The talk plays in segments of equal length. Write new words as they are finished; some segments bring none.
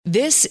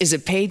This is a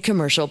paid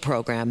commercial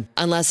program.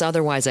 Unless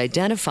otherwise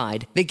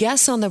identified, the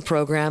guests on the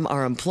program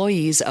are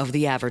employees of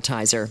the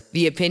advertiser.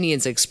 The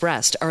opinions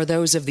expressed are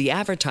those of the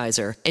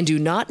advertiser and do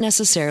not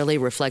necessarily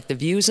reflect the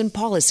views and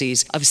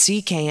policies of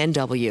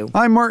CKNW.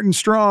 I'm Martin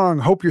Strong.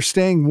 Hope you're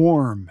staying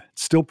warm.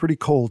 It's still pretty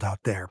cold out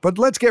there. But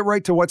let's get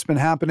right to what's been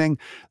happening.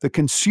 The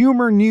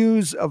consumer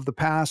news of the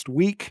past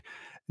week.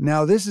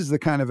 Now, this is the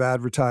kind of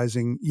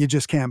advertising you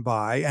just can't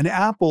buy, and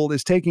Apple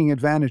is taking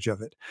advantage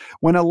of it.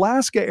 When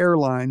Alaska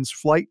Airlines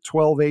Flight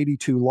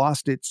 1282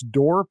 lost its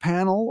door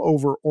panel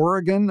over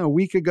Oregon a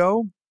week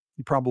ago,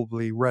 you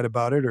probably read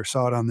about it or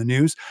saw it on the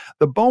news,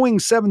 the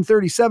Boeing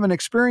 737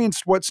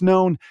 experienced what's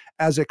known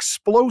as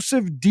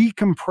explosive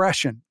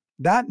decompression.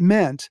 That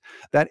meant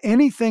that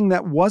anything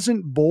that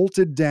wasn't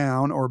bolted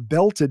down or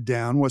belted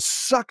down was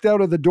sucked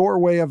out of the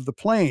doorway of the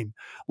plane.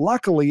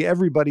 Luckily,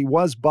 everybody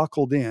was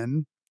buckled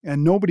in,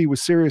 and nobody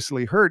was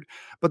seriously hurt.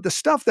 But the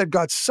stuff that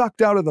got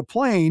sucked out of the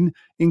plane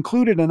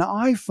included an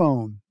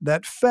iPhone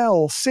that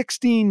fell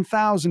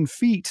 16,000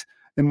 feet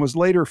and was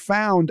later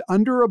found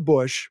under a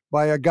bush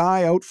by a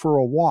guy out for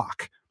a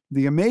walk.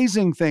 The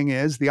amazing thing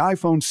is the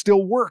iPhone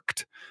still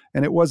worked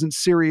and it wasn't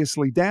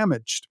seriously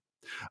damaged.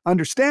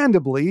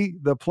 Understandably,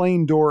 the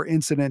plane door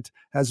incident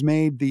has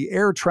made the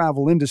air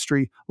travel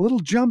industry a little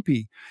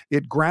jumpy.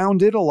 It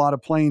grounded a lot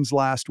of planes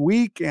last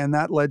week, and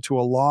that led to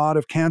a lot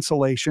of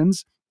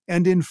cancellations.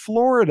 And in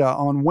Florida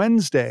on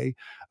Wednesday,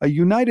 a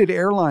United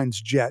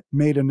Airlines jet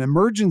made an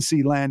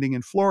emergency landing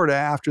in Florida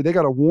after they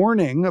got a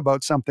warning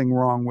about something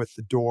wrong with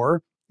the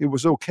door. It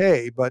was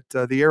okay, but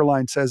the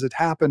airline says it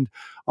happened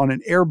on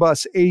an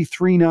Airbus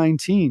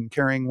A319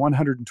 carrying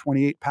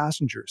 128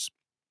 passengers.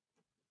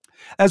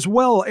 As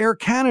well, Air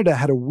Canada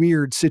had a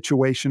weird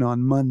situation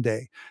on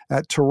Monday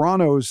at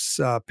Toronto's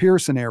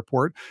Pearson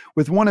Airport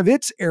with one of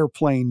its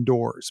airplane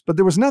doors. But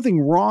there was nothing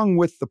wrong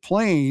with the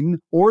plane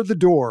or the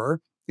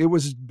door. It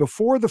was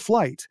before the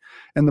flight,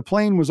 and the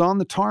plane was on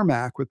the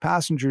tarmac with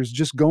passengers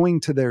just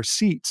going to their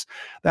seats.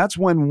 That's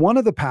when one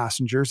of the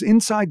passengers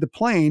inside the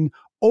plane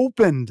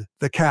opened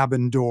the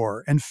cabin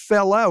door and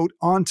fell out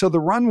onto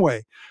the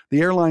runway.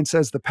 The airline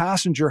says the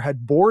passenger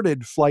had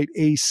boarded flight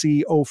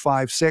AC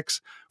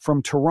 056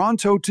 from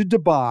Toronto to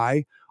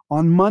Dubai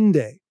on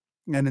Monday,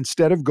 and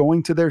instead of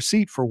going to their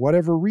seat for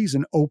whatever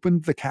reason,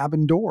 opened the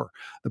cabin door.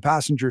 The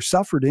passenger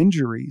suffered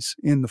injuries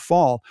in the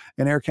fall,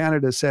 and Air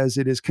Canada says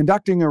it is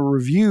conducting a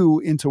review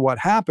into what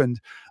happened,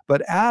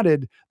 but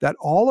added that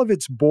all of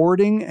its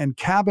boarding and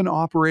cabin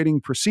operating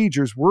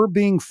procedures were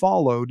being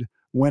followed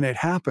when it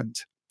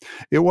happened.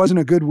 It wasn't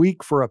a good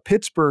week for a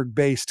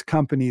Pittsburgh-based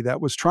company that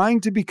was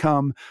trying to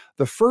become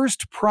the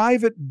first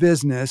private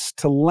business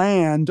to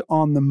land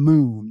on the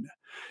moon.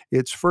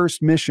 Its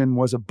first mission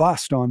was a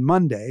bust on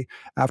Monday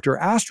after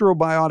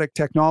Astrobiotic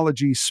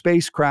Technologies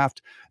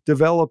spacecraft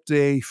developed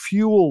a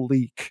fuel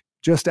leak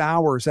just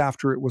hours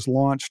after it was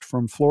launched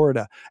from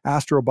Florida.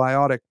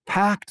 Astrobiotic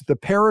packed the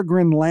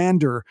Peregrine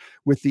lander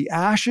with the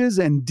ashes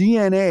and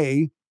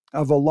DNA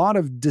of a lot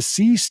of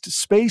deceased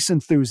space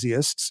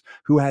enthusiasts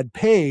who had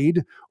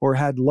paid or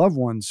had loved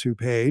ones who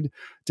paid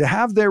to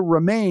have their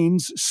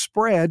remains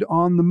spread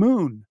on the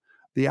moon.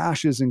 The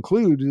ashes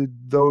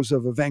included those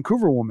of a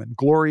Vancouver woman,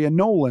 Gloria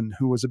Nolan,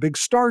 who was a big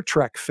Star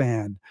Trek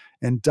fan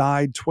and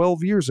died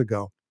 12 years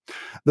ago.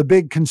 The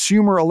big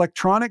Consumer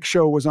Electronics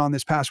Show was on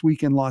this past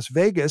week in Las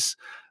Vegas.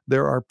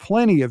 There are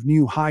plenty of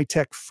new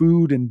high-tech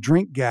food and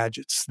drink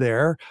gadgets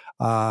there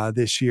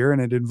this year, and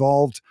it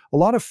involved a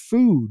lot of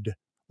food,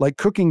 like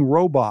cooking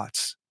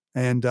robots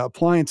and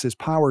appliances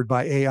powered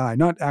by AI,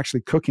 not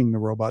actually cooking the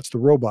robots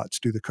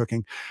do the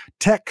cooking.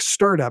 Tech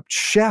startup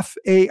Chef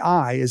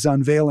AI is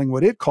unveiling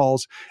what it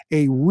calls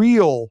a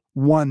real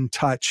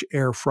one-touch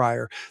air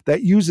fryer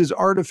that uses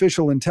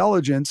artificial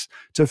intelligence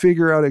to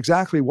figure out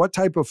exactly what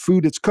type of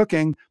food it's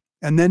cooking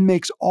and then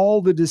makes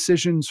all the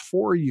decisions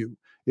for you.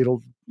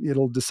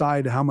 It'll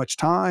decide how much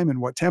time and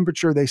what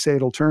temperature. They say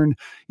it'll turn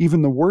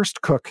even the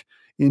worst cook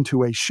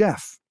into a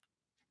chef.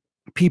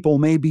 People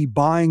may be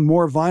buying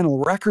more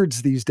vinyl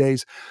records these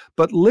days,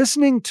 but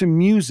listening to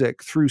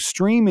music through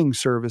streaming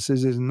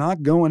services is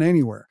not going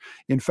anywhere.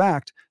 In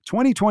fact,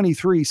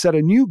 2023 set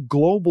a new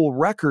global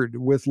record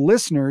with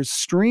listeners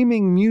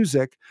streaming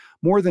music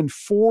more than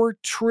 4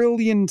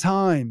 trillion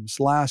times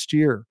last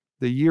year.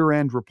 The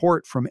year-end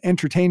report from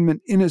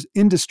entertainment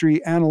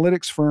industry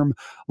analytics firm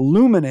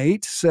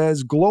Luminate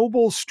says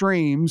global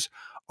streams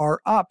are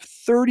up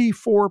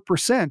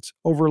 34%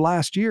 over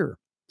last year.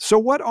 So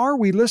what are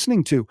we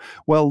listening to?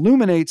 Well,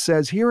 Luminate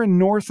says here in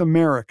North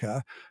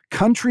America,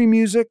 country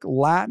music,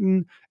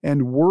 Latin,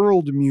 and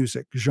world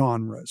music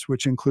genres,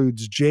 which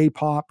includes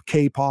J-pop,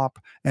 K-pop,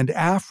 and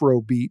Afro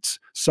beats,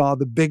 saw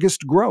the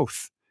biggest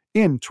growth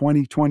in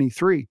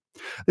 2023.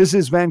 This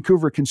is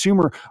Vancouver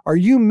Consumer. Are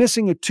you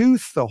missing a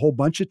tooth, a whole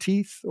bunch of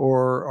teeth,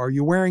 or are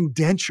you wearing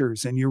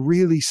dentures and you're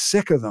really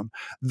sick of them?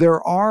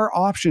 There are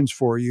options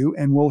for you,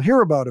 and we'll hear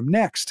about them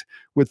next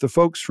with the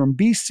folks from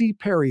BC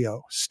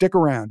Perio. Stick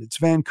around. It's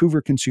Vancouver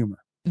Consumer.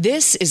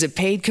 This is a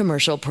paid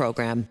commercial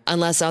program.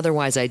 Unless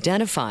otherwise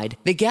identified,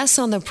 the guests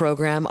on the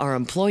program are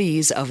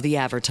employees of the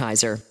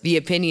advertiser. The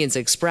opinions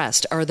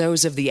expressed are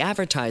those of the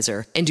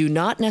advertiser and do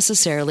not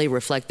necessarily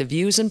reflect the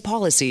views and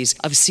policies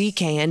of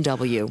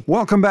CKNW.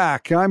 Welcome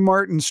back. I'm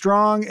Martin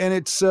Strong, and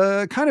it's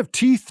kind of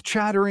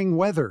teeth-chattering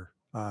weather.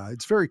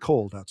 It's very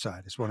cold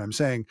outside, is what I'm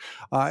saying.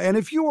 And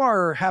if you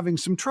are having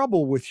some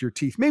trouble with your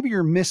teeth, maybe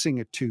you're missing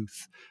a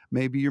tooth,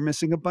 maybe you're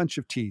missing a bunch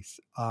of teeth.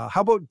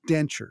 How about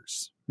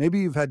dentures?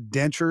 Maybe you've had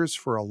dentures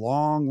for a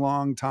long,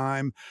 long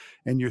time,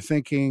 and you're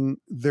thinking,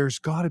 there's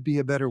got to be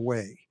a better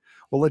way.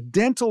 Well, a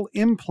dental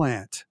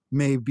implant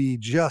may be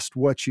just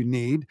what you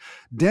need.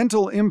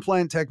 Dental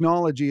implant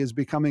technology is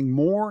becoming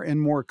more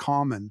and more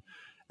common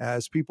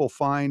as people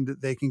find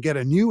that they can get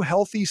a new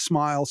healthy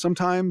smile,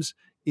 sometimes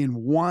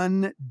in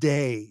one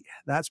day.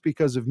 That's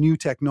because of new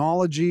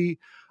technology,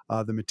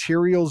 the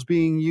materials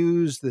being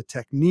used, the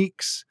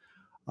techniques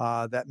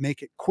that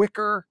make it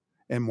quicker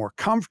and more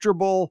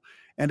comfortable.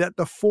 And at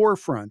the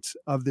forefront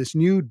of this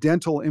new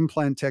dental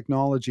implant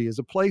technology is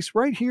a place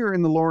right here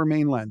in the Lower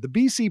Mainland, the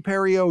BC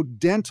Perio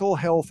Dental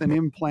Health and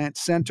Implant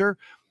Center.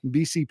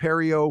 BC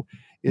Perio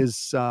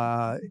is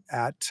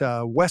at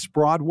West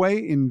Broadway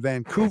in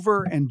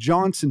Vancouver and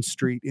Johnson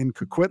Street in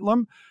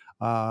Coquitlam.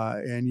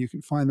 And you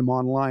can find them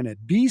online at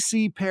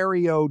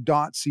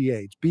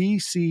bcperio.ca. It's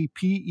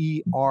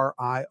bcperio.ca.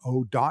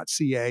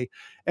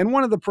 And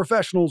one of the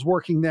professionals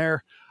working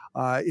there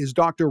is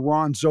Dr.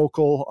 Ron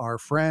Zokol, our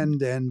friend,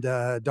 and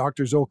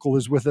Dr. Zokol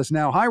is with us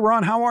now. Hi,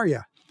 Ron. How are you?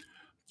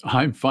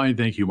 I'm fine,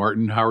 thank you,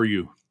 Martin. How are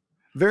you?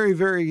 Very,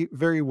 very,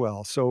 very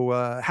well. So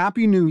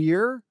Happy New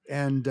Year,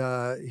 and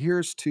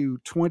here's to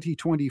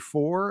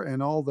 2024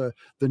 and all the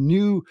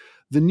new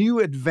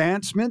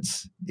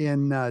advancements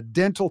in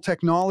dental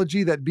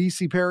technology that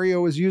BC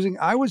Perio is using.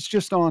 I was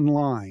just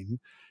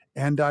online,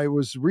 and I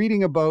was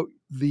reading about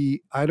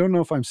I don't know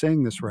if I'm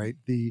saying this right,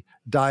 the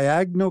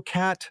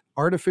Diagnocat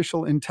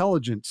artificial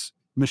intelligence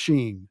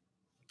machine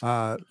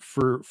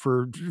for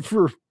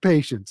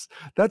patients.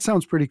 That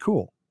sounds pretty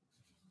cool.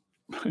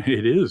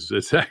 It is.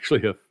 It's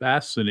actually a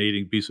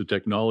fascinating piece of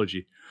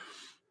technology.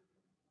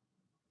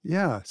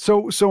 Yeah.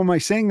 So am I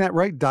saying that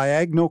right?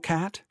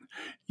 Diagnocat?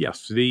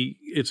 Yes.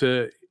 It's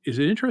an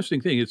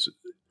interesting thing. It's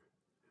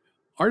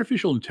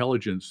artificial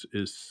intelligence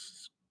is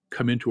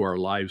come into our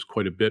lives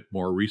quite a bit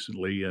more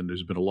recently, and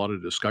there's been a lot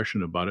of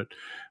discussion about it,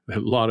 a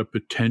lot of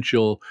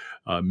potential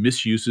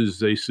misuses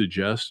they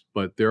suggest,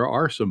 but there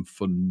are some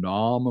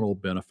phenomenal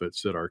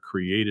benefits that are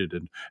created,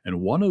 and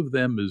one of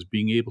them is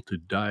being able to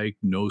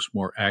diagnose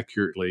more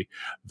accurately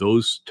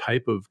those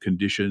type of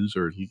conditions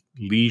or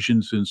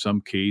lesions in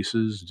some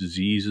cases,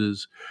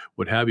 diseases,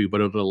 what have you,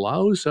 but it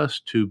allows us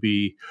to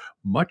be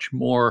much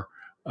more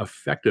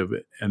effective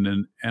and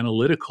then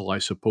analytical, I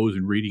suppose,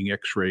 in reading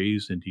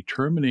x-rays and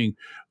determining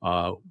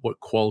what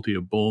quality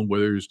of bone,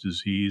 whether there's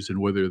disease and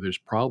whether there's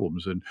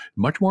problems, and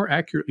much more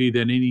accurately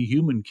than any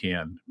human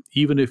can,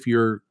 even if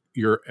you're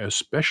a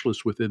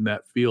specialist within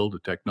that field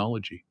of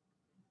technology.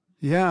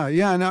 Yeah.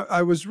 And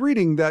I was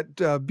reading that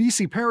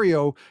BC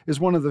Perio is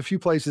one of the few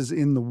places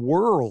in the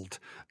world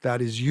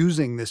that is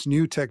using this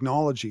new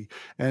technology.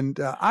 And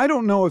I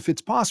don't know if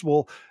it's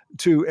possible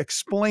to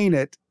explain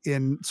it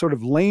in sort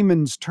of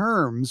layman's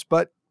terms,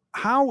 but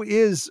how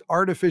is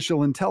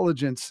artificial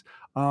intelligence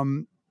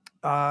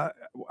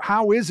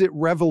how is it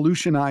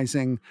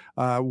revolutionizing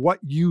what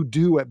you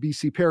do at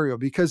BC Perio?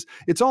 Because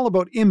it's all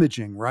about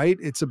imaging, right?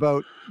 It's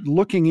about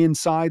looking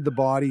inside the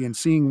body and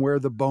seeing where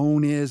the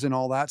bone is and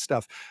all that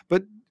stuff.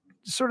 But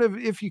sort of,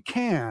 if you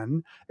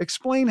can,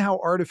 explain how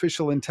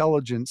artificial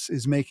intelligence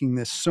is making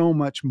this so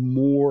much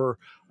more,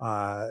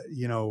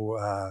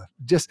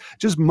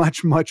 just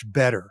much, much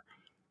better.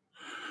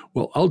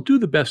 Well, I'll do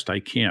the best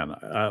I can.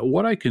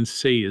 What I can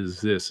say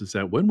is this, is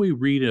that when we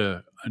read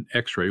an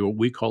x-ray, what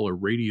we call a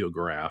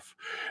radiograph,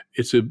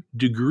 it's a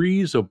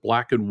degrees of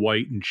black and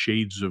white and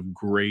shades of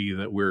gray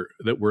that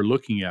we're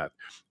looking at.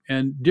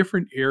 And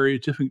different areas,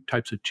 different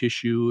types of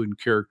tissue and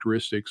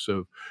characteristics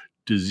of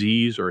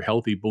disease or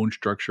healthy bone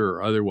structure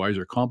or otherwise,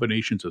 or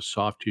combinations of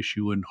soft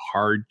tissue and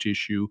hard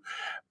tissue,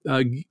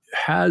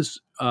 has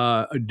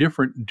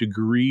different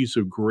degrees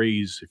of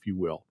grays, if you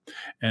will.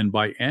 And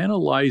by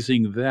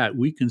analyzing that,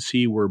 we can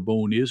see where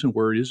bone is and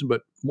where it isn't.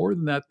 But more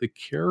than that, the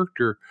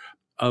character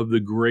of the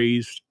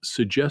grays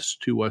suggests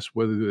to us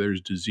whether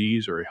there's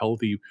disease or a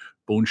healthy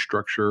bone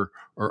structure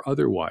or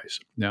otherwise.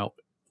 Now,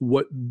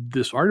 what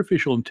this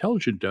artificial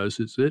intelligence does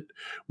is it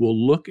will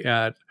look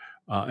at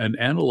and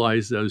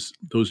analyze those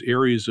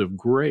areas of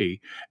gray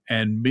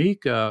and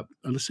make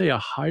let's say a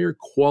higher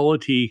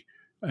quality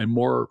and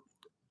more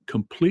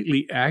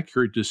completely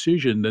accurate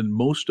decision than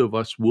most of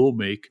us will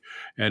make.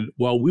 And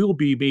while we'll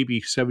be maybe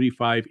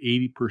 75,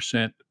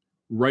 80%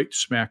 right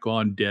smack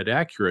on dead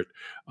accurate,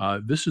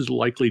 this is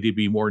likely to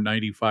be more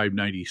 95,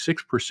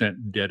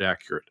 96% dead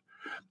accurate.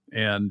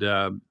 And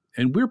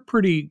we're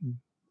pretty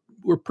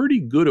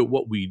good at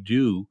what we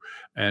do.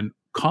 And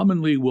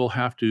commonly we'll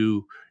have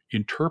to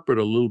interpret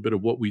a little bit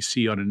of what we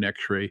see on an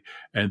x-ray,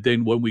 and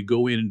then when we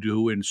go in and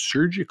do and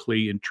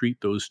surgically and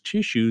treat those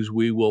tissues,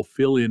 we will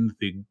fill in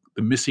the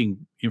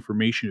missing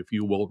information, if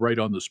you will, right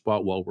on the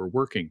spot while we're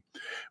working,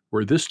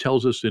 where this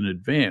tells us in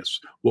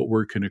advance what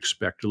we can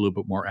expect a little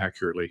bit more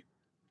accurately.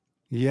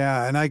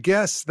 Yeah, and I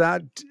guess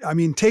that, I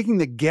mean, taking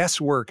the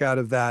guesswork out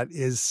of that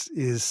is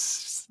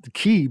the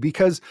key,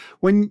 because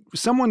when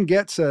someone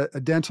gets a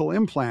dental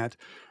implant,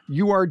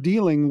 you are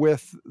dealing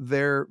with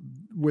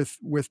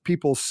with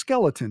people's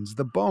skeletons,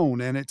 the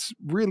bone, and it's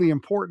really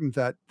important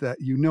that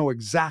you know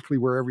exactly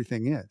where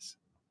everything is.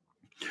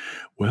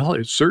 Well,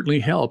 it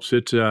certainly helps.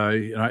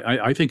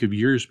 I think of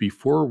years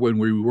before when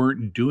we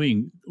weren't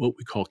doing what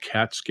we call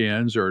CAT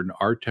scans, or in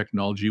our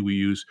technology, we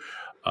use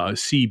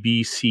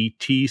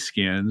CBCT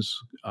scans,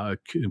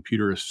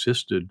 computer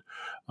assisted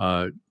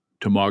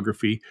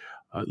tomography.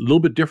 A little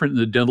bit different in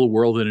the dental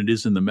world than it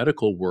is in the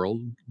medical world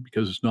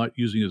because it's not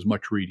using as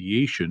much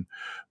radiation.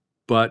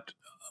 But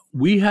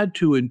we had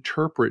to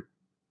interpret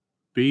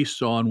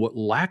based on what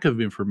lack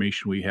of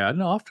information we had.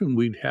 And often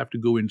we'd have to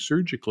go in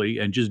surgically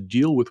and just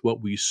deal with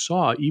what we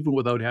saw, even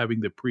without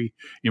having the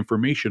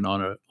information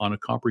on a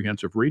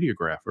comprehensive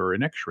radiograph or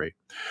an x-ray.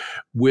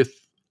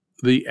 With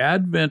the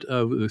advent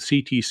of the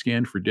CT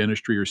scan for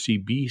dentistry, or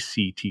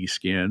CBCT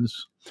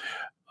scans,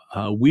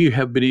 we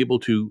have been able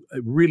to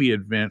really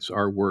advance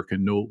our work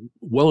and know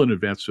well in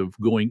advance of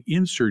going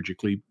in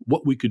surgically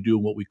what we could do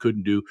and what we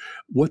couldn't do.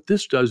 What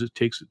this does, it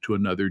takes it to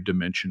another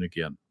dimension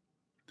again.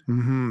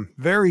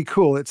 Very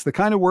cool. It's the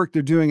kind of work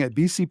they're doing at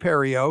BC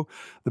Perio,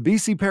 the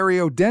BC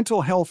Perio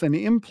Dental Health and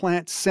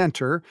Implant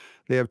Center.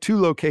 They have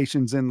two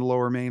locations in the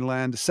Lower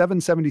Mainland: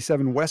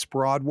 777 West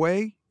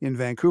Broadway in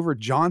Vancouver,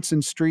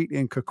 Johnson Street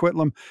in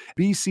Coquitlam,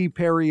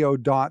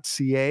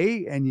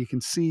 bcperio.ca, and you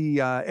can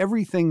see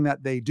everything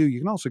that they do. You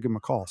can also give them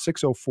a call,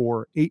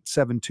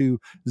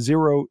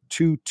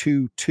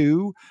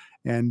 604-872-0222.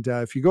 And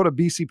if you go to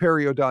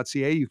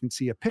bcperio.ca, you can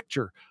see a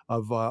picture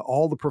of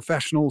all the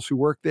professionals who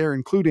work there,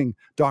 including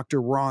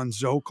Dr. Ron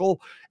Zokol.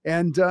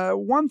 And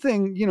one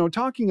thing,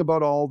 talking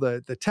about all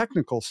the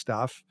technical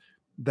stuff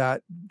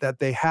that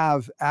they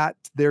have at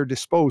their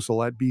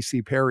disposal at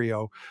BC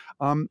Perio,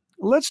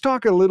 let's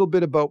talk a little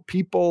bit about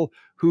people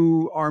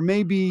who are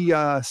maybe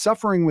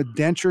suffering with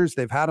dentures.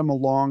 They've had them a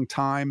long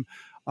time.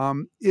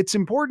 It's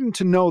important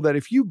to know that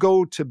if you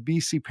go to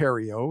BC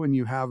Perio and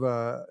you have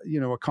a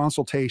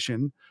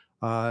consultation,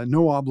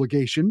 no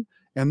obligation,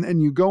 and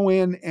then you go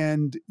in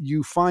and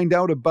you find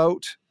out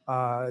about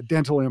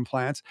dental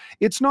implants,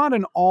 it's not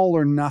an all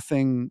or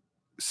nothing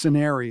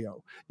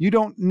scenario. You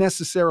don't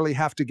necessarily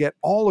have to get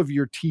all of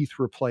your teeth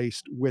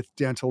replaced with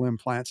dental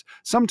implants.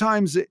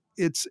 Sometimes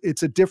it's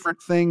a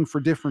different thing for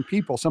different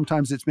people.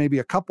 Sometimes it's maybe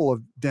a couple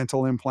of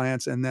dental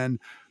implants and then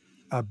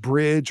a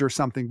bridge or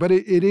something, but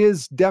it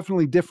is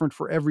definitely different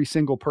for every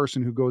single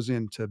person who goes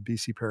into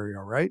BC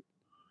Perio, right?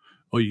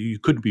 Oh, you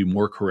couldn't be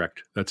more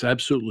correct. That's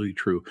absolutely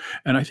true.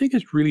 And I think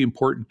it's really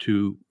important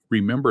to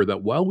remember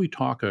that while we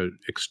talk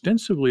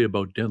extensively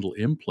about dental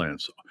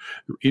implants,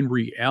 in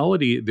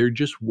reality, they're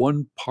just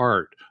one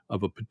part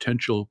of a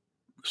potential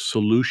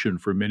solution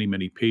for many,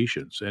 many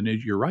patients. And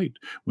you're right.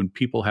 When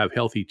people have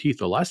healthy teeth,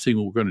 the last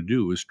thing we're going to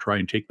do is try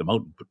and take them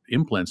out and put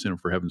implants in them,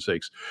 for heaven's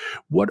sakes.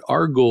 What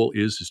our goal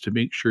is to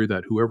make sure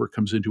that whoever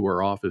comes into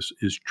our office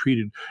is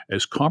treated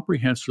as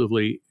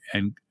comprehensively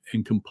and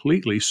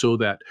completely, so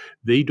that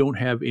they don't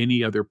have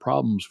any other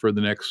problems for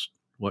the next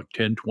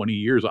 10, 20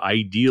 years,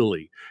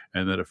 ideally,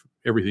 and that if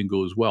everything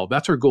goes well,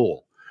 that's our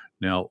goal.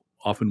 Now,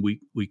 often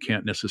we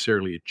can't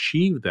necessarily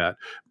achieve that,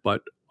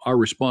 but our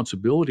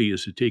responsibility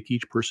is to take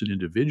each person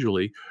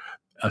individually,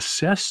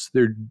 assess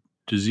their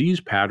disease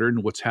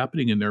pattern, what's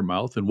happening in their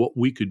mouth, and what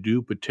we could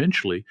do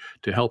potentially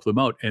to help them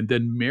out, and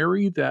then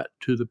marry that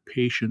to the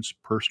patient's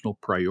personal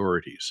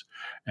priorities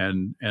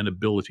and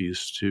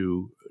abilities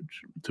to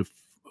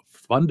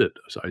fund it,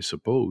 I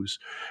suppose.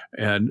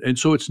 And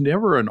so it's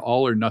never an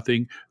all or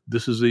nothing.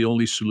 This is the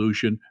only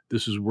solution.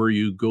 This is where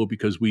you go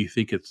because we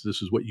think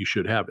this is what you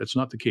should have. It's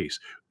not the case.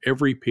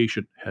 Every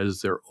patient has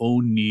their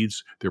own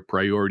needs, their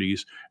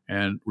priorities,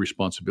 and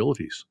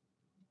responsibilities.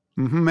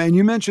 And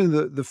you mentioned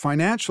the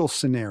financial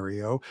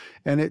scenario,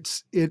 and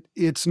it's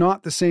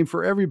not the same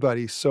for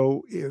everybody.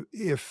 So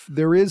if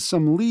there is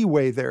some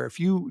leeway there, if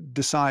you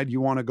decide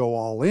you want to go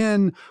all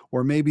in,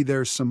 or maybe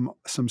there's some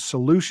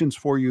solutions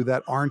for you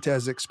that aren't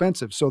as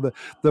expensive. So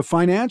the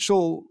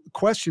financial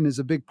question is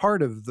a big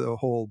part of the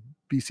whole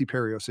BC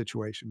Perio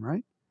situation,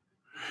 right?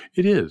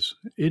 It is.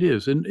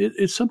 And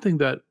it's something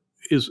that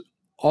is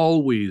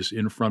always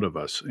in front of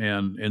us.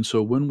 And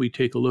so when we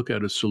take a look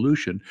at a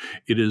solution,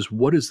 it is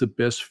what is the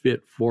best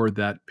fit for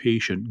that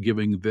patient,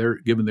 given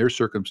their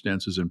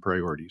circumstances and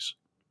priorities.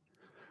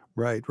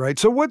 Right.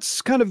 So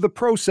what's kind of the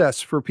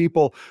process for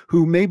people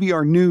who maybe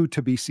are new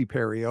to BC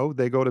Perio?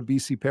 They go to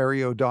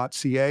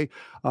bcperio.ca.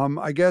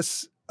 I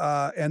guess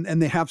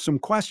and they have some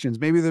questions.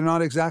 Maybe they're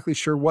not exactly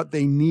sure what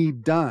they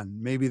need done.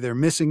 Maybe they're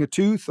missing a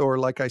tooth, or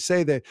like I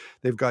say,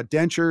 they've got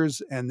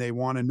dentures and they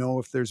want to know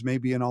if there's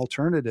maybe an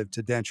alternative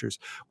to dentures.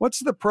 What's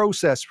the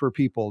process for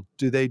people?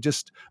 Do they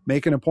just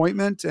make an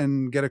appointment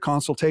and get a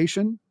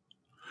consultation?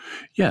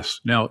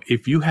 Yes. Now,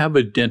 if you have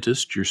a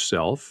dentist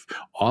yourself,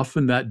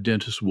 often that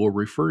dentist will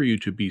refer you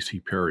to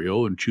BC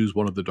Perio and choose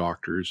one of the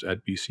doctors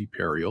at BC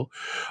Perio.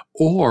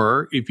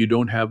 Or if you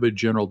don't have a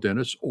general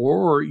dentist,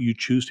 or you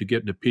choose to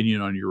get an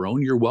opinion on your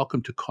own, you're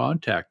welcome to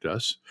contact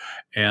us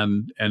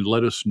and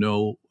let us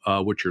know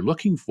what you're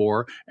looking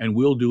for, and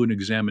we'll do an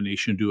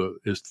examination, do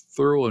as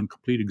thorough and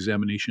complete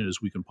examination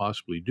as we can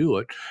possibly do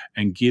it,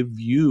 and give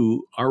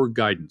you our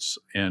guidance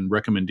and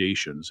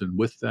recommendations. And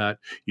with that,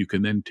 you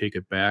can then take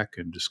it back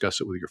and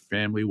discuss it with your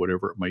family,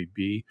 whatever it might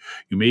be.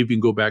 You may even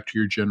go back to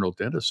your general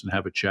dentist and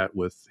have a chat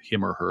with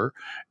him or her,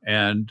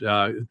 and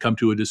come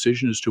to a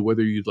decision as to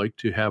whether you'd like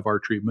to have our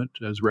treatment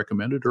as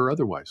recommended or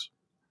otherwise.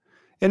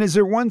 And is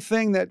there one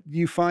thing that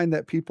you find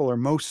that people are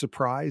most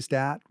surprised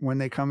at when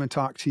they come and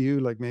talk to you?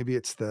 Like maybe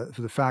it's the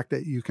fact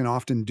that you can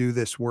often do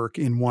this work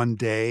in one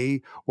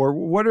day, or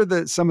what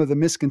are some of the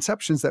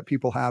misconceptions that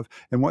people have,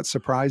 and what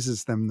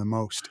surprises them the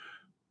most?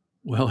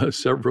 Well,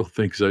 several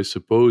things, I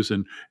suppose,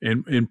 and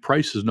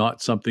price is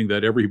not something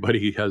that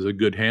everybody has a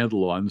good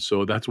handle on.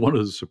 So that's one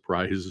of the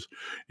surprises,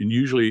 and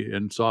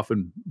it's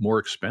often more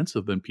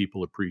expensive than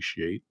people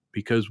appreciate,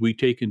 because we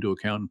take into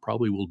account and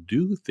probably will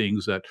do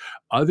things that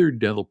other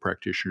dental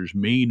practitioners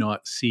may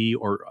not see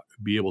or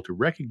be able to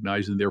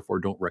recognize, and therefore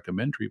don't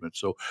recommend treatment.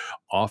 So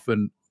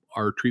often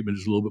our treatment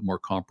is a little bit more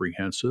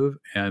comprehensive,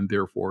 and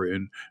therefore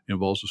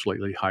involves a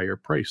slightly higher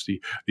price.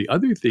 The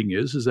other thing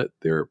is that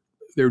they're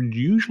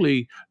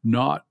usually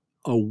not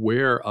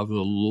aware of the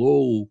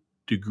low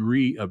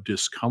degree of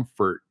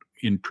discomfort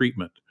in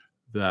treatment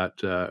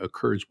that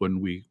occurs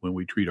when we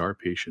treat our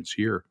patients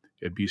here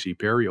at BC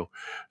Perio.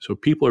 So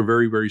people are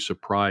very, very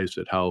surprised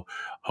at how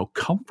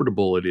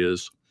comfortable it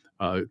is,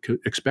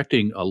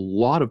 expecting a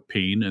lot of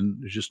pain,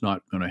 and it's just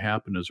not going to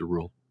happen as a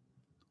rule.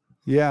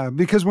 Yeah,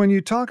 because when you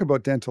talk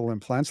about dental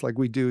implants like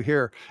we do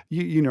here,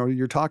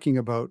 you're talking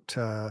about,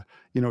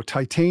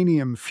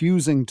 titanium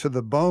fusing to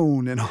the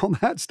bone and all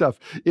that stuff.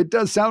 It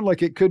does sound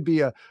like it could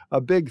be a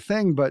big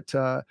thing, but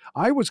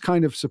I was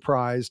kind of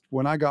surprised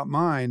when I got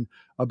mine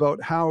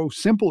about how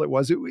simple it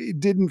was.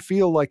 It didn't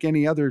feel like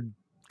any other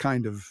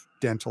kind of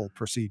dental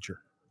procedure.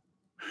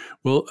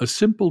 Well, a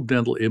simple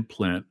dental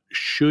implant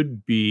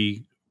should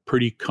be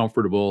pretty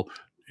comfortable.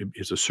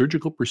 It's a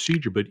surgical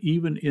procedure, but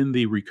even in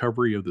the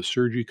recovery of the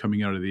surgery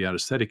coming out of the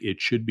anesthetic,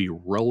 it should be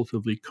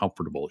relatively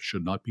comfortable. It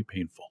should not be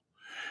painful.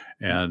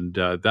 And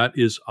that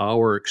is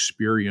our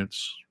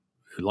experience,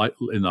 like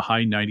in the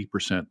high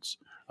 90%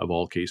 of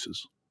all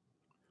cases.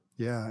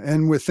 Yeah,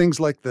 and with things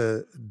like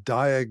the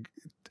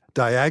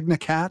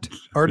Diagnocat,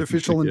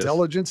 artificial Yes.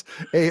 intelligence,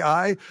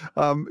 AI,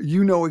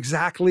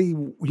 exactly,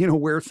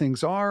 where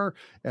things are.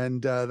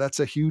 And that's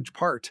a huge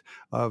part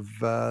of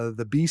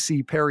the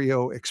BC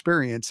Perio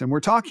experience. And we're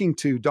talking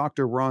to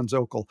Dr. Ron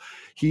Zokol.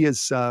 He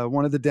is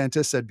one of the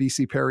dentists at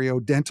BC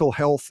Perio Dental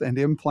Health and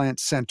Implant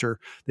Center.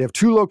 They have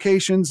two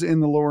locations in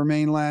the Lower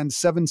Mainland,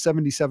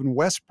 777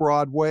 West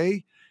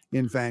Broadway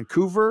in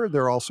Vancouver.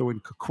 They're also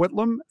in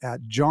Coquitlam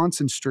at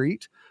Johnson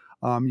Street.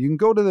 You can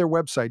go to their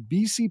website,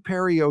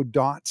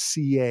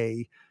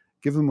 bcperio.ca.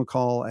 Give them a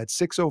call at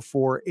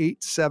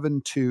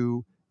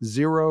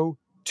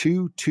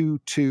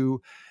 604-872-0222.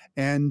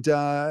 And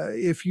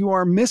if you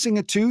are missing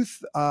a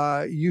tooth,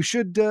 you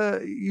should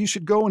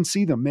go and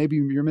see them. Maybe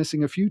you're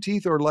missing a few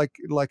teeth, or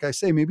like I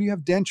say, maybe you have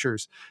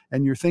dentures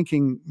and you're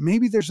thinking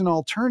maybe there's an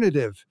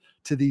alternative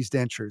to these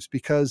dentures,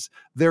 because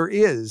there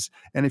is.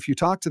 And if you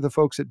talk to the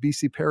folks at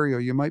BC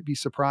Perio, you might be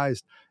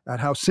surprised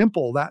at how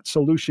simple that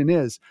solution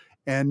is.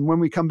 And when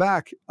we come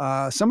back,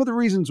 some of the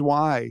reasons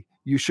why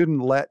you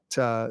shouldn't let,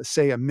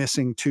 say, a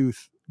missing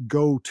tooth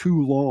go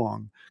too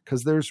long,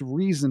 because there's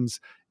reasons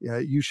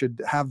you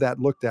should have that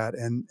looked at,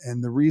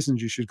 and the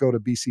reasons you should go to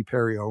BC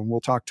Perio. And we'll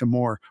talk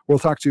to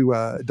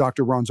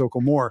Dr. Ron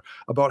Zokol more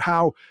about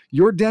how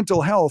your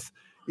dental health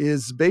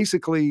is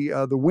basically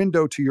the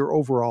window to your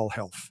overall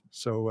health.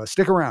 So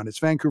stick around. It's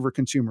Vancouver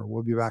Consumer.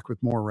 We'll be back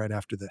with more right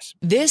after this.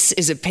 This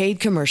is a paid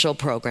commercial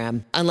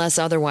program. Unless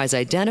otherwise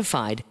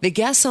identified, the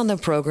guests on the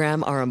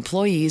program are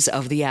employees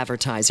of the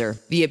advertiser.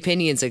 The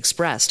opinions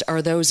expressed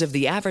are those of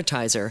the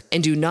advertiser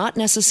and do not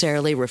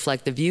necessarily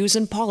reflect the views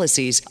and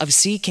policies of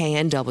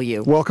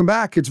CKNW. Welcome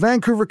back. It's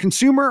Vancouver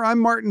Consumer. I'm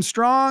Martin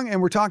Strong,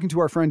 and we're talking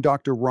to our friend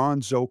Dr. Ron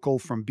Zokol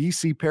from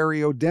BC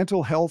Perio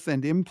Dental Health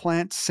and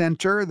Implant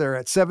Center. They're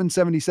at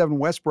 777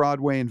 West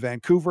Broadway in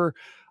Vancouver.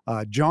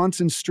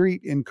 Johnson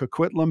Street in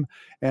Coquitlam.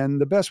 And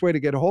the best way to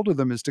get a hold of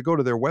them is to go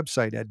to their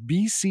website at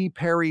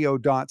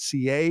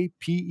bcperio.ca,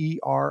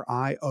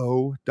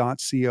 perio.co,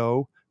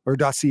 or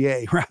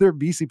 .ca, rather,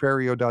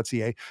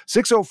 bcperio.ca.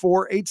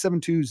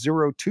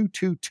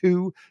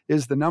 604-872-0222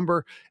 is the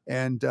number.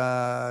 And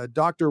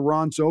Dr.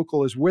 Ron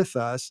Zokol is with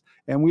us.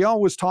 And we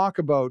always talk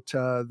about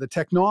the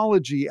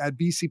technology at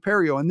BC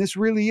Perio. And this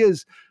really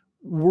is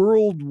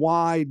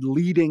worldwide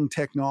leading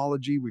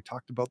technology. We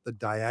talked about the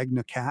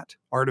Diagnocat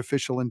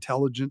artificial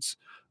intelligence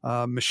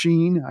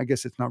machine. I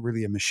guess it's not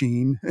really a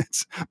machine,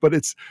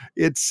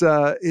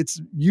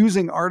 it's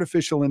using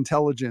artificial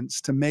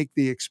intelligence to make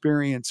the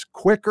experience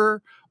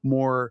quicker,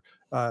 more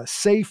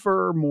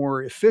safer,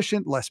 more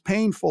efficient, less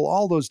painful,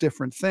 all those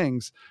different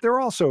things. There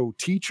are also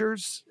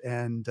teachers,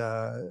 and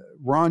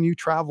Ron, you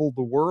travel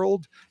the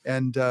world,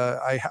 and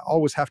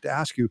always have to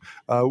ask you,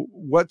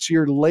 what's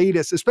your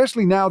latest,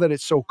 especially now that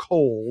it's so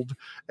cold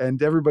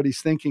and everybody's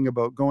thinking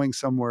about going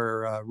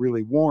somewhere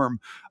really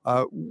warm.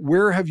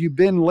 Where have you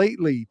been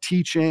lately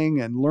teaching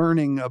and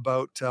learning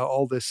about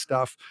all this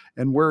stuff,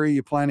 and where are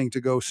you planning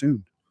to go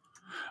soon?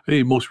 I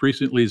think most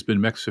recently has been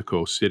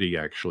Mexico City,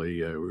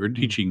 actually. We're Mm.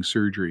 teaching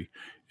surgery,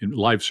 in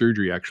live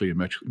surgery, actually, in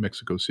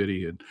Mexico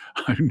City. And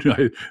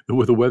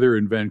with the weather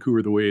in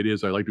Vancouver the way it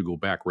is, I like to go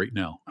back right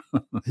now.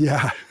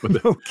 Yeah, But no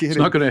it's not kidding.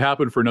 going to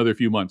happen for another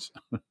few months.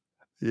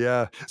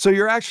 Yeah. So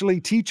you're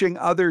actually teaching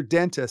other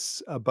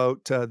dentists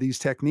about these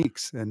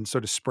techniques and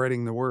sort of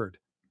spreading the word.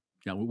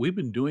 Yeah, we've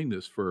been doing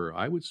this for,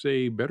 I would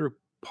say, better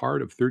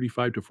part of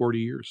 35 to 40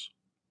 years.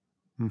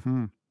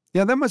 Hmm.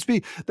 Yeah, that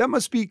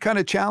must be kind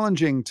of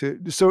challenging to.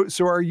 So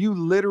are you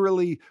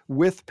literally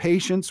with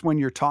patients when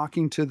you're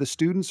talking to the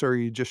students, or are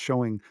you just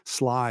showing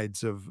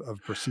slides of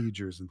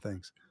procedures and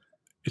things?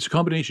 It's a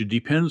combination.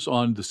 Depends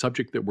on the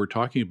subject that we're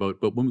talking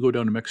about. But when we go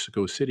down to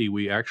Mexico City,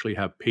 we actually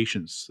have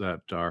patients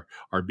that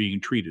are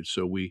being treated.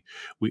 So we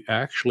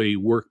actually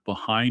work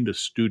behind a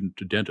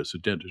student,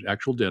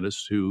 actual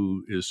dentist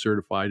who is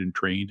certified and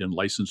trained and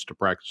licensed to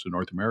practice in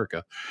North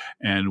America.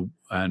 And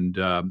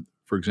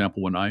for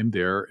example, when I'm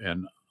there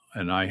and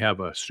I have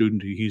a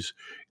student,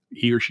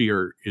 he or she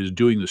is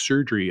doing the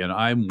surgery, and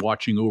I'm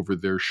watching over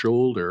their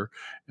shoulder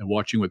and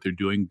watching what they're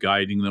doing,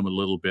 guiding them a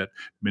little bit.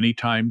 Many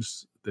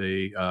times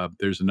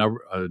there's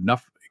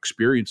enough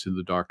experience in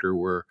the doctor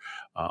where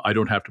I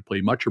don't have to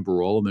play much of a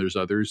role, and there's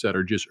others that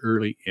are just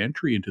early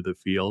entry into the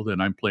field,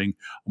 and I'm playing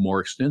a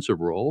more extensive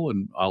role,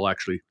 and I'll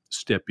actually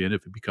step in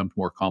if it becomes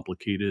more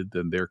complicated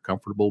than they're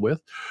comfortable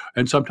with.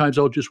 And sometimes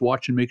I'll just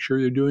watch and make sure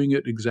they're doing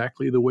it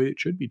exactly the way it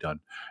should be done.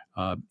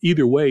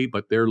 Either way,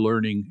 but they're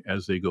learning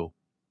as they go,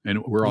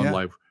 and we're on Yeah.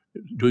 live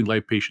doing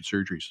live patient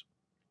surgeries.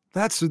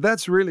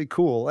 That's really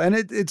cool, and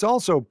it's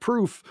also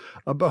proof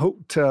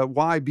about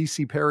why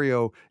BC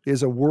Perio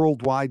is a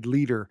worldwide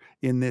leader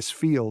in this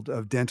field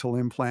of dental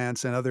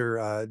implants and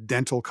other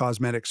dental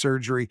cosmetic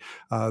surgery.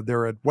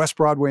 They're at West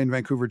Broadway in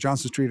Vancouver,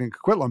 Johnson Street in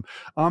Coquitlam.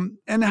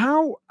 And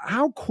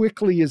how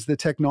quickly is the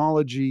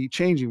technology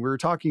changing? We were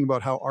talking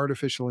about how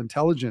artificial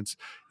intelligence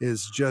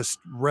is just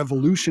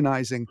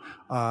revolutionizing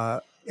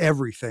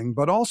everything,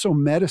 but also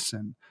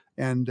medicine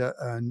and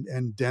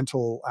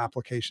dental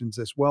applications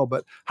as well.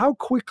 But how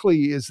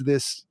quickly is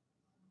this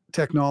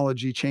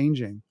technology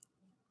changing?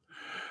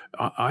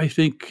 I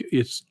think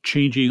it's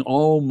changing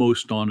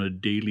almost on a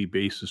daily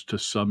basis to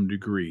some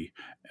degree.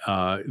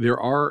 There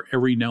are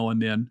every now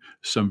and then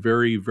some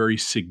very, very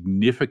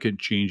significant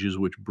changes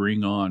which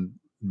bring on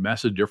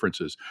massive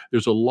differences.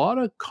 There's a lot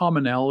of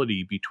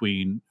commonality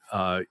between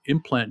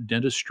implant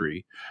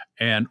dentistry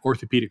and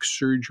orthopedic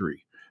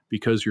surgery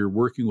because you're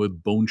working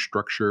with bone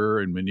structure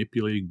and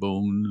manipulating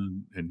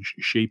bone and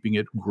shaping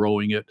it,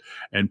 growing it,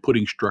 and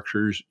putting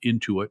structures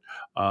into it.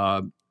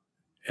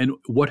 And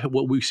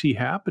what we see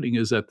happening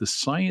is that the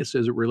science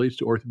as it relates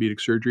to orthopedic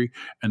surgery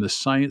and the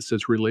science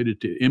that's related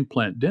to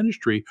implant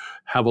dentistry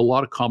have a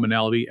lot of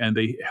commonality, and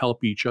they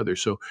help each other.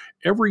 So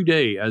every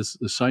day as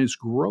the science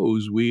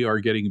grows, we are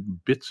getting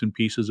bits and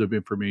pieces of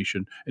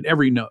information, and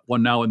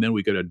one now and then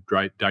we get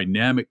a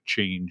dynamic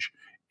change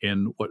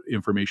in what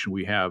information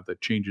we have that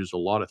changes a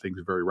lot of things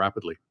very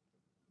rapidly.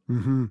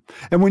 Hmm.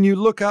 And when you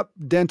look up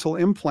dental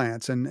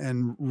implants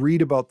and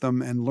read about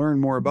them and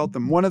learn more about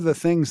them, one of the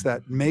things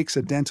that makes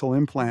a dental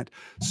implant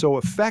so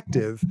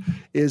effective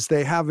is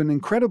they have an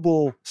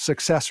incredible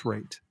success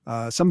rate.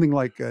 Something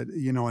like a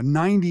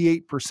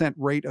 98%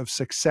 rate of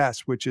success,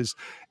 which is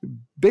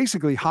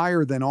basically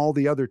higher than all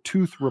the other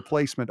tooth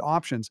replacement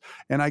options.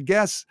 And I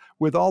guess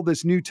with all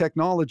this new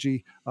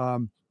technology,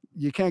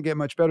 you can't get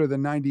much better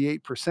than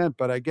 98%.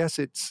 But I guess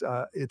it's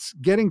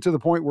getting to the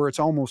point where it's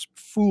almost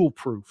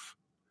foolproof.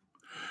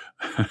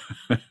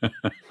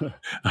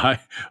 I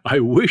I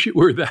wish it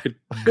were that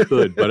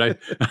good, but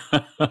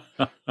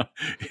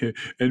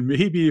and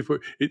maybe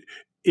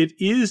it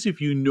is if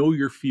you know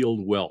your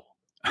field well.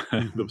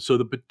 Mhm. So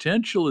the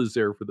potential is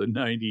there for the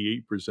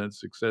 98%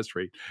 success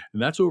rate,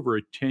 and that's over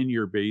a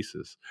 10-year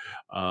basis.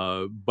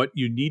 But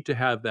you need to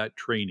have that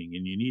training,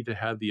 and you need to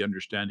have the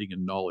understanding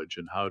and knowledge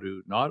and how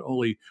to not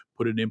only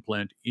put an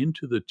implant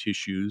into the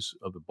tissues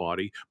of the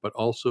body, but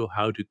also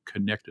how to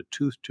connect a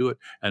tooth to it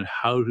and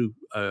how to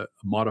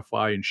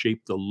modify and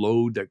shape the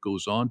load that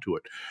goes onto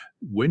it.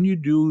 When you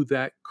do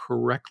that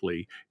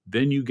correctly,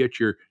 then you get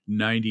your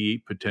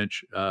 98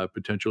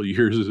 potential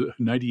years,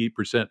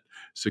 98%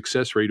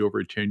 success rate over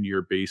a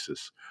 10-year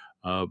basis.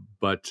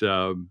 But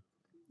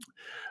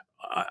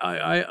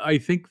I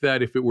think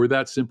that if it were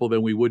that simple,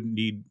 then we wouldn't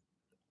need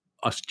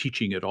us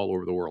teaching it all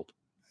over the world.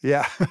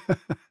 Yeah.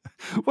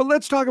 Well,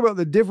 let's talk about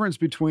the difference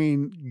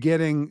between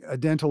getting a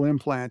dental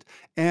implant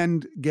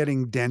and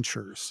getting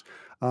dentures.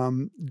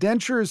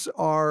 Dentures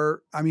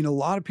are, I mean, a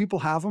lot of people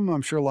have them.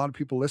 I'm sure a lot of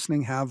people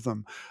listening have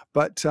them,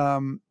 but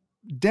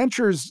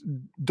dentures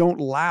don't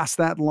last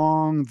that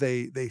long.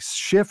 They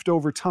shift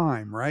over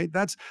time, right?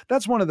 That's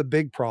one of the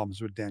big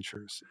problems with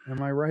dentures.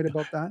 Am I right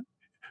about that?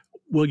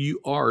 Well,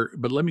 you are,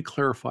 but let me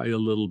clarify a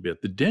little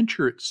bit. The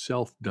denture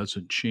itself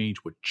doesn't change.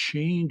 What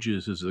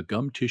changes is the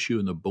gum tissue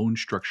and the bone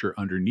structure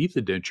underneath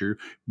the denture,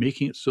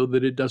 making it so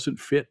that it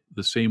doesn't fit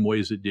the same way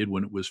as it did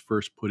when it was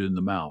first put in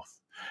the mouth.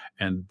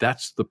 And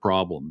that's the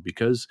problem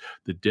because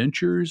the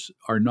dentures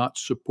are not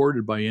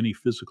supported by any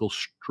physical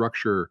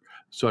structure.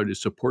 So it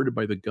is supported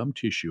by the gum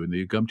tissue, and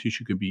the gum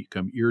tissue can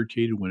become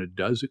irritated. When it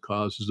does, it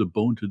causes the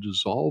bone to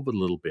dissolve a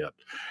little bit.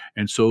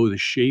 And so the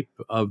shape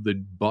of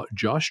the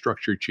jaw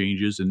structure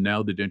changes, and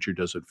now the denture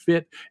doesn't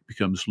fit, it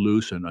becomes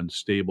loose and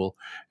unstable.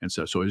 And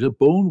so as the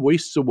bone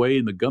wastes away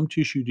and the gum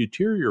tissue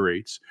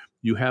deteriorates,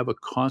 you have a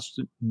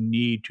constant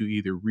need to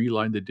either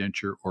reline the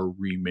denture or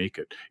remake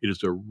it. It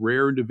is a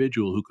rare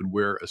individual who can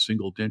wear a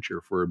single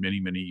denture for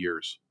many, many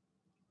years.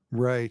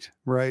 Right,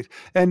 right.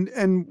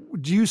 And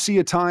do you see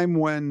a time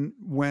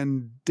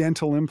when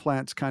dental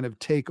implants kind of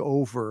take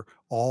over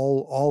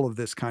all of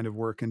this kind of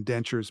work and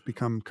dentures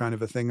become kind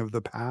of a thing of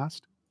the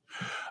past?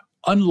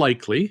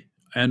 Unlikely,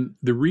 and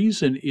the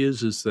reason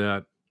is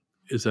that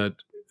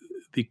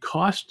the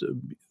cost.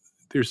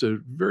 There's a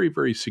very,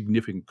 very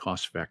significant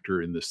cost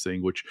factor in this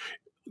thing, which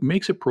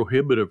makes it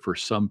prohibitive for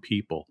some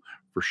people,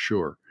 for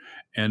sure.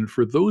 And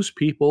for those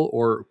people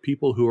or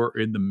people who are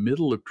in the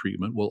middle of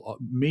treatment,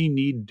 may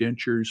need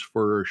dentures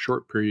for a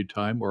short period of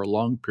time or a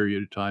long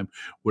period of time,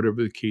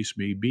 whatever the case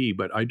may be.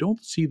 But I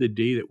don't see the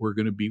day that we're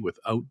going to be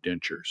without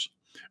dentures.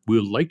 We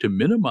would like to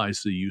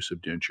minimize the use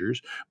of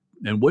dentures.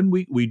 And when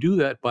we do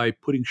that by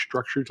putting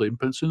structured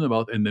implants in the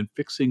mouth and then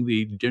fixing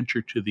the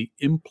denture to the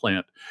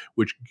implant,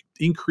 which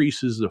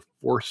increases the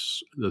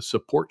force, the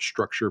support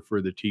structure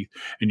for the teeth,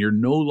 and you're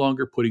no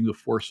longer putting the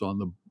force on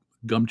the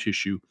gum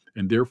tissue,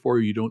 and therefore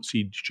you don't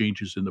see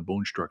changes in the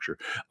bone structure.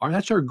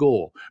 That's our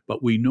goal,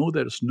 but we know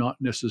that it's not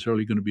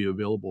necessarily going to be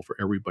available for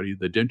everybody.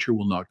 The denture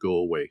will not go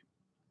away.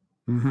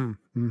 Mhm,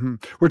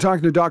 mhm. We're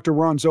talking to Dr.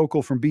 Ron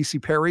Zokol from BC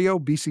Perio,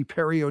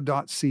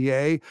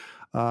 bcperio.ca.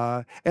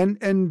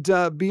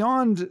 And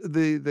beyond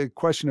the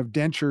question of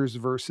dentures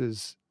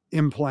versus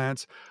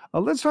implants,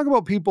 let's talk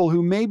about people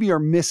who maybe are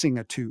missing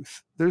a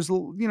tooth. There's a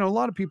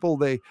lot of people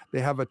they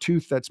have a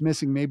tooth that's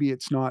missing. Maybe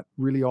it's not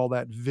really all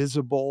that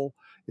visible.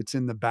 It's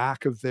in the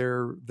back of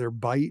their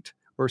bite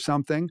or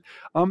something.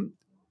 Um,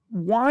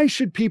 why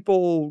should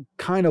people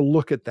kind of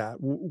look at that?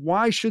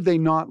 Why should they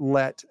not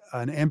let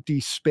an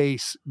empty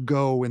space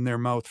go in their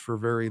mouth for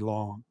very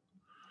long?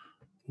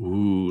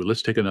 Ooh,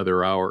 let's take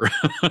another hour.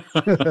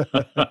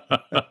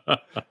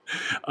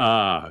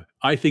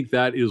 I think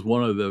that is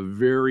one of the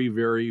very,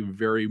 very,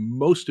 very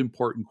most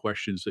important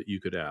questions that you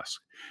could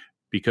ask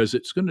because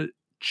it's going to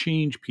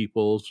change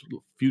people's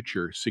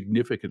future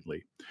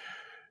significantly.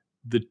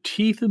 The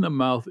teeth in the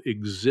mouth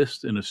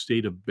exist in a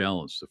state of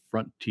balance, the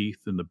front teeth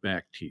and the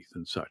back teeth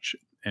and such.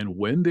 And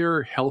when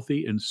they're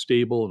healthy and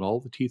stable and all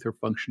the teeth are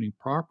functioning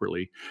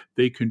properly,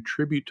 they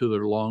contribute to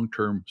their long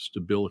term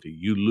stability.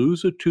 You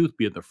lose a tooth,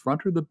 be it the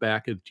front or the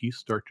back, and the teeth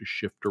start to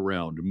shift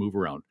around and move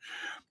around.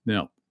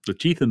 Now, the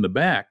teeth in the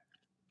back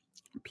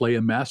play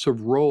a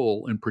massive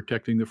role in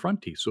protecting the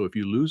front teeth. So if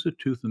you lose a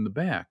tooth in the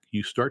back,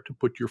 you start to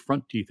put your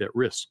front teeth at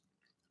risk.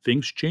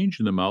 Things change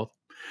in the mouth,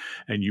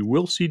 and you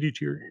will see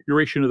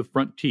deterioration of the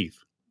front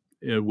teeth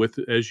with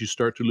as you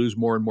start to lose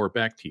more and more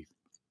back teeth.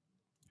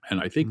 And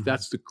I think Mhm.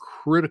 that's the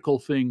critical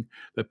thing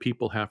that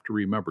people have to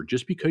remember.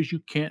 Just because you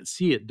can't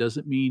see it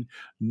doesn't mean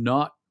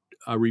not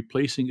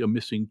replacing a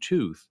missing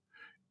tooth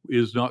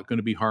is not going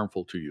to be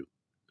harmful to you.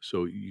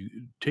 So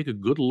you take a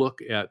good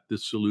look at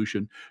this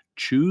solution.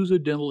 Choose a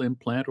dental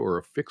implant or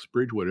a fixed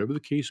bridge, whatever the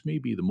case may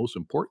be. The most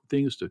important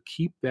thing is to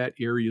keep that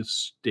area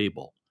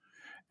stable,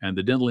 and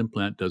the dental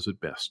implant does it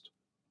best.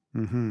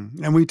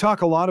 And we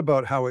talk a lot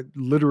about how it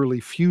literally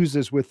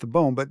fuses with the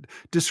bone, but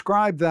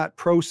describe that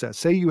process.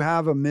 Say you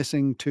have a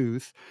missing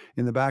tooth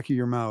in the back of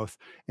your mouth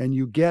and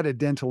you get a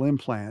dental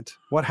implant.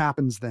 What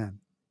happens then?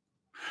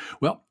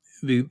 Well,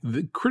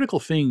 the critical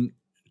thing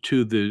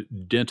to the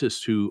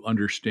dentist who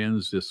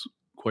understands this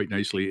quite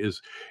nicely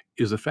is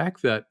the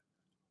fact that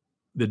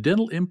the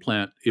dental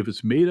implant, if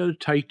it's made out of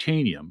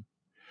titanium,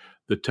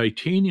 the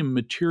titanium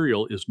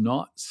material is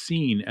not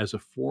seen as a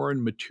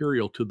foreign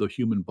material to the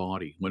human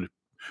body.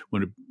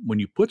 When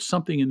you put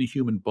something in the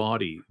human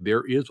body,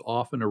 there is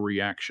often a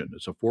reaction.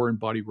 It's a foreign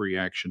body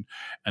reaction,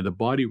 and the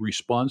body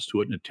responds to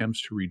it and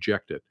attempts to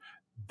reject it.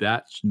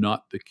 That's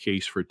not the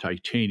case for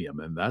titanium,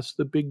 and that's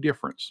the big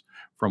difference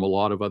from a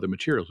lot of other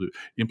materials.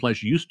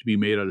 Implants used to be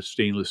made out of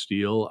stainless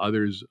steel,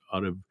 others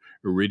out of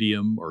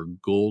iridium or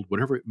gold,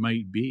 whatever it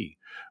might be.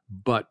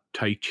 But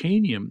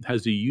titanium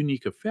has a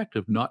unique effect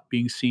of not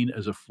being seen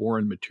as a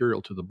foreign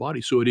material to the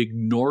body. So it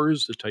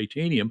ignores the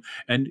titanium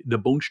and the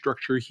bone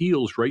structure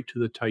heals right to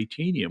the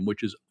titanium,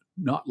 which is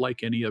not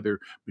like any other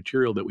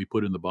material that we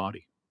put in the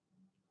body.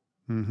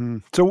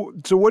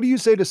 So what do you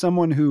say to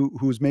someone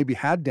who's maybe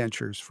had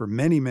dentures for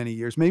many, many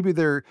years? Maybe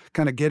they're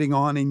kind of getting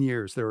on in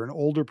years. They're an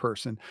older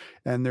person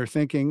and they're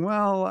thinking,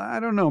 well, I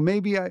don't know,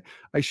 maybe I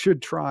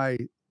should try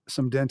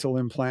some dental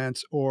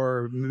implants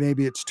or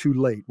maybe it's too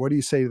late. What do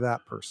you say to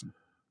that person?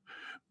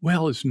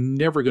 Well, it's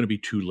never going to be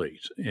too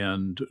late.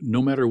 And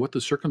no matter what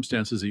the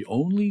circumstances, the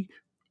only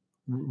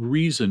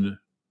reason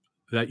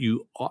that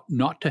you ought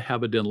not to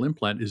have a dental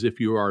implant is if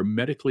you are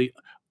medically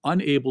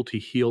unable to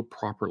heal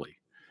properly,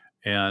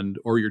 and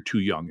or you're too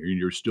young or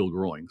you're still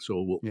growing.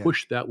 So we'll Yeah.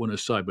 push that one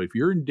aside. But if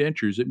you're in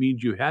dentures, it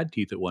means you had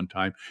teeth at one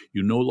time,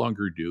 you no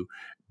longer do.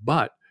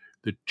 But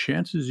the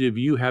chances of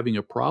you having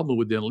a problem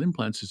with dental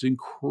implants is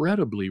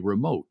incredibly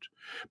remote.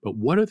 But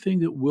one thing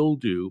that will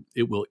do,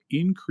 it will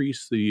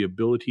increase the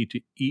ability to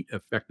eat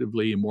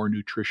effectively and more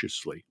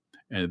nutritiously.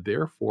 And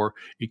therefore,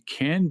 it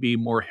can be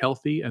more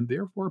healthy and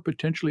therefore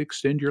potentially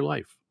extend your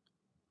life.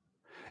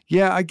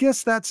 Yeah, I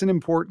guess that's an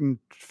important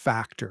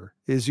factor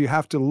is you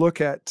have to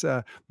look at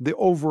the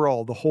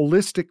overall, the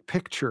holistic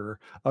picture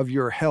of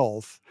your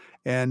health.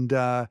 And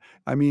I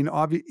mean,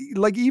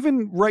 like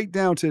even right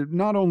down to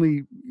not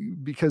only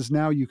because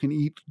now you can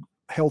eat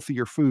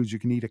healthier foods, you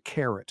can eat a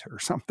carrot or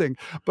something,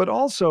 but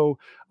also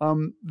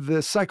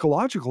the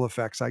psychological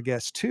effects, I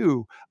guess,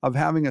 too, of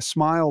having a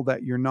smile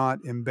that you're not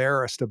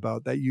embarrassed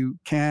about, that you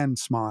can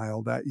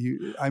smile,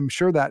 I'm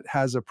sure that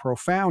has a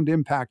profound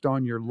impact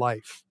on your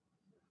life.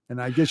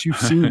 And I guess you've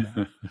seen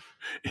that.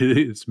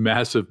 It's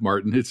massive,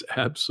 Martin. It's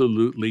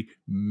absolutely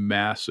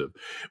massive.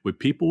 When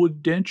people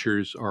with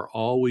dentures are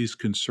always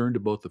concerned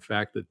about the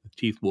fact that the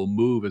teeth will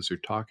move as they're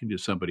talking to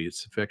somebody, it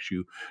affects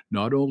you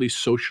not only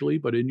socially,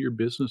 but in your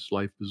business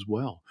life as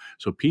well.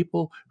 So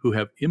people who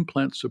have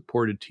implant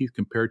supported teeth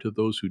compared to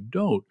those who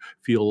don't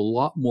feel a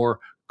lot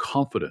more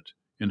confident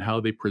in how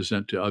they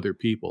present to other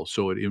people.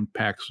 So it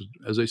impacts,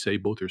 as I say,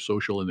 both their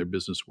social and their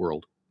business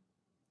world.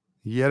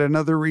 Yet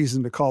another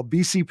reason to call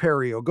BC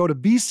Perio. Go to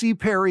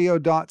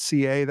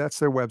bcperio.ca. That's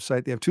their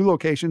website. They have two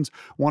locations,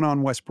 one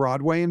on West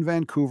Broadway in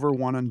Vancouver,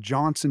 one on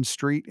Johnson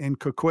Street in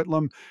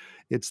Coquitlam.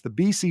 It's the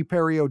BC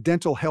Perio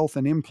Dental Health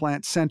and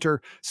Implant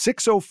Center.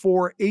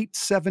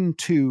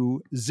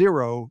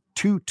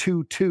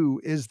 604-872-0222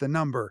 is the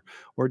number.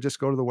 Or just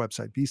go to the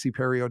website,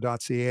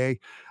 bcperio.ca.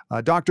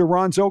 Dr.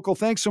 Ron Zokol,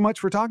 thanks so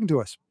much for talking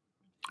to us.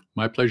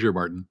 My pleasure,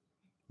 Martin.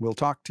 We'll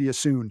talk to you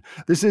soon.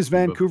 This is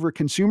Vancouver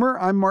Consumer.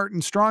 I'm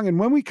Martin Strong. And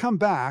when we come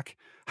back,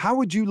 how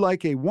would you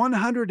like a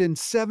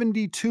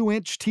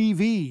 172-inch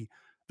TV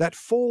that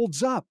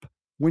folds up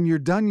when you're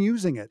done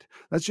using it?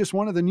 That's just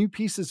one of the new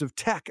pieces of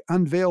tech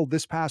unveiled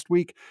this past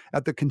week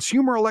at the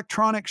Consumer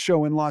Electronics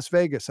Show in Las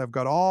Vegas. I've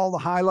got all the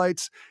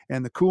highlights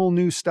and the cool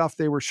new stuff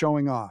they were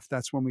showing off.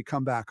 That's when we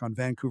come back on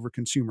Vancouver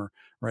Consumer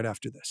right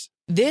after this.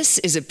 This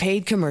is a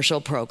paid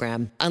commercial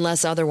program.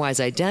 Unless otherwise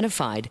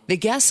identified, the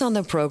guests on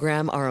the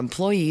program are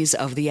employees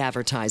of the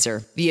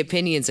advertiser. The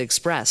opinions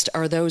expressed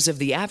are those of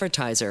the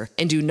advertiser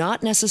and do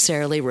not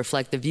necessarily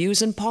reflect the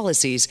views and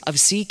policies of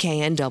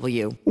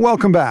CKNW.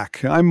 Welcome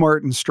back. I'm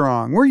Martin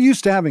Strong. We're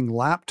used to having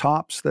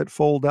laptops that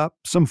fold up,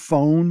 some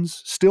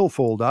phones still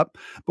fold up,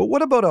 but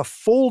what about a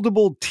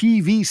foldable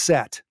TV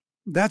set?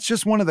 That's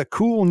just one of the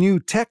cool new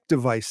tech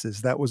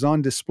devices that was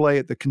on display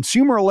at the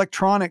Consumer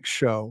Electronics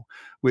Show,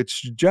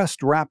 which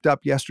just wrapped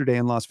up yesterday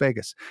in Las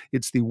Vegas.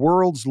 It's the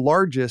world's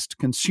largest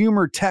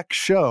consumer tech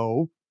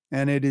show,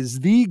 and it is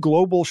the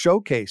global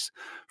showcase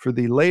for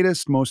the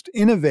latest, most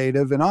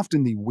innovative, and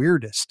often the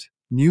weirdest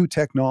new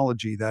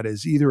technology that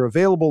is either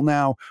available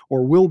now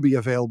or will be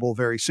available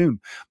very soon.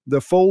 The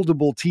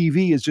foldable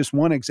TV is just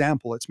one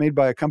example. It's made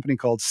by a company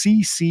called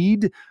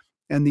Seed.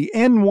 And the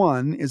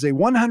N1 is a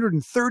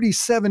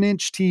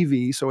 137-inch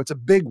TV, so it's a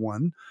big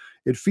one.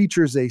 It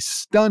features a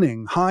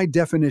stunning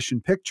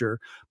high-definition picture,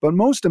 but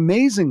most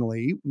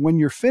amazingly, when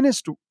you're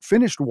finished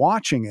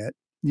watching it,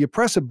 you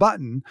press a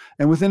button,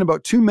 and within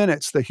about 2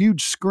 minutes, the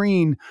huge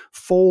screen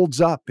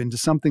folds up into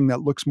something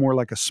that looks more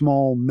like a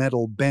small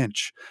metal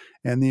bench.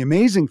 And the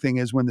amazing thing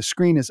is when the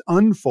screen is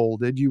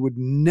unfolded, you would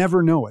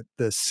never know it.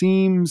 The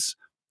seams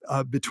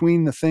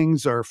between the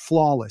things are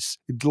flawless.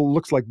 It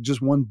looks like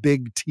just one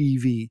big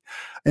TV.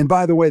 And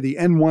by the way, the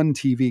N1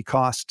 TV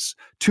costs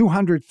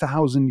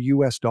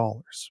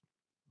 $200,000.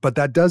 But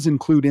that does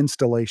include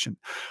installation.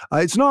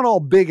 It's not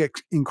all big,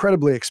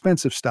 incredibly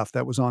expensive stuff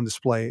that was on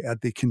display at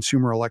the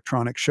Consumer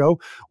Electronics Show.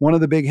 One of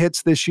the big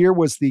hits this year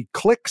was the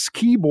Clicks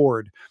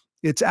keyboard.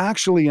 It's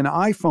actually an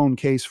iPhone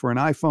case for an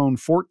iPhone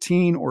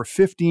 14 or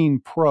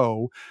 15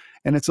 Pro.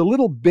 And it's a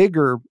little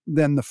bigger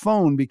than the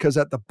phone because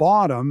at the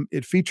bottom,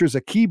 it features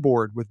a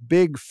keyboard with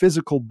big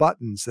physical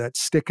buttons that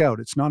stick out.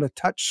 It's not a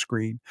touch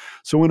screen.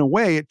 So in a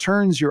way, it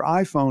turns your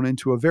iPhone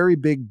into a very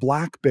big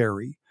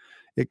BlackBerry.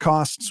 It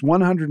costs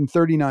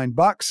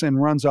 $139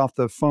 and runs off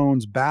the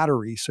phone's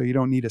battery, so you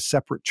don't need a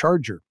separate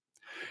charger.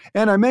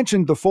 And I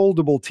mentioned the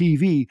foldable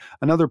TV.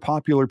 Another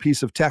popular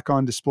piece of tech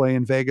on display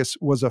in Vegas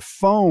was a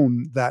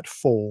phone that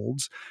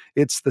folds.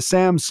 It's the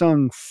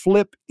Samsung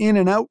Flip in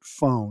and out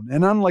phone.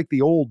 And unlike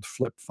the old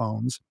flip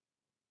phones,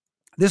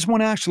 This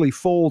one actually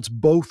folds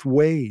both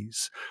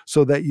ways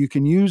so that you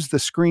can use the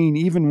screen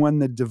even when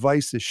the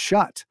device is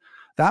shut.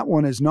 That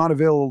one is not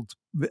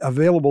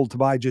available to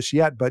buy just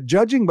yet, but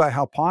judging by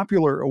how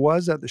popular it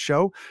was at the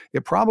show,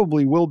 it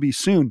probably will be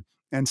soon.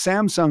 And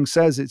Samsung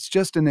says it's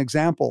just an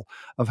example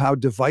of how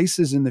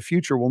devices in the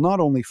future will not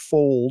only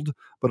fold,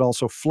 but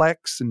also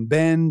flex and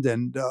bend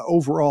and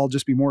overall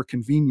just be more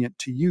convenient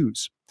to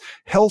use.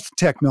 Health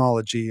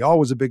technology,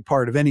 always a big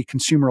part of any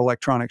consumer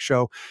electronics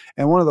show.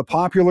 And one of the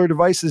popular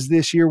devices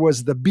this year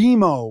was the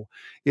BMO.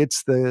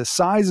 It's the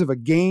size of a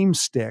game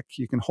stick.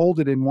 You can hold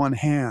it in one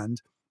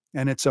hand.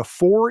 And it's a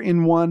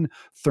 4-in-1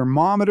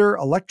 thermometer,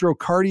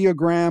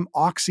 electrocardiogram,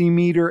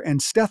 oximeter,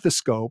 and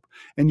stethoscope.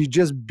 And you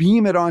just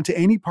beam it onto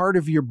any part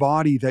of your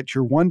body that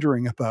you're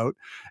wondering about.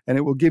 And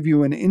it will give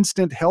you an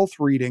instant health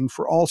reading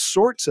for all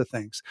sorts of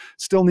things.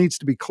 Still needs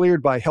to be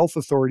cleared by health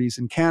authorities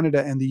in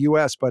Canada and the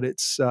US. But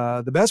it's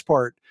the best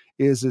part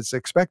is it's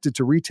expected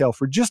to retail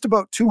for just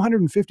about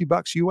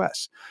 $250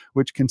 US,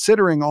 which,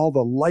 considering all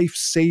the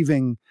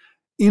life-saving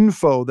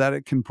info that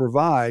it can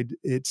provide,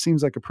 it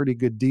seems like a pretty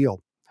good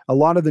deal. A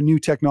lot of the new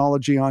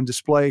technology on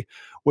display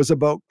was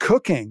about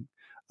cooking.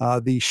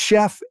 The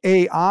Chef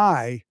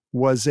AI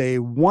was a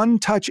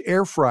one-touch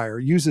air fryer,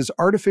 uses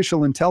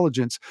artificial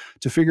intelligence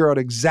to figure out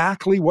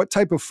exactly what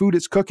type of food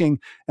it's cooking,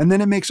 and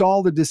then it makes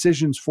all the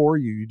decisions for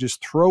you. You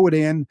just throw it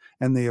in,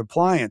 and the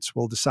appliance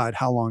will decide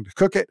how long to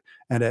cook it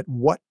and at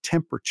what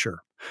temperature.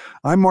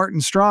 I'm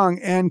Martin Strong,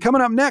 and coming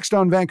up next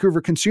on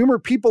Vancouver Consumer,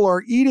 people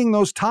are eating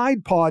those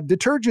Tide Pod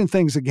detergent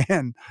things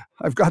again.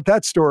 I've got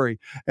that story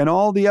and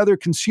all the other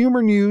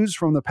consumer news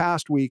from the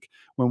past week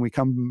when we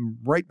come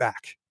right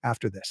back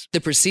after this. The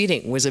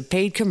proceeding was a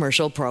paid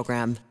commercial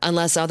program.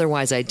 Unless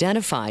otherwise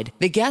identified,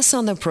 the guests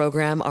on the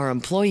program are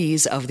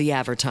employees of the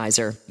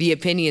advertiser. The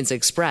opinions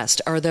expressed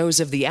are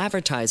those of the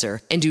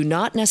advertiser and do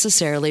not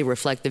necessarily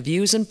reflect the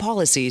views and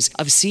policies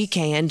of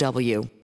CKNW.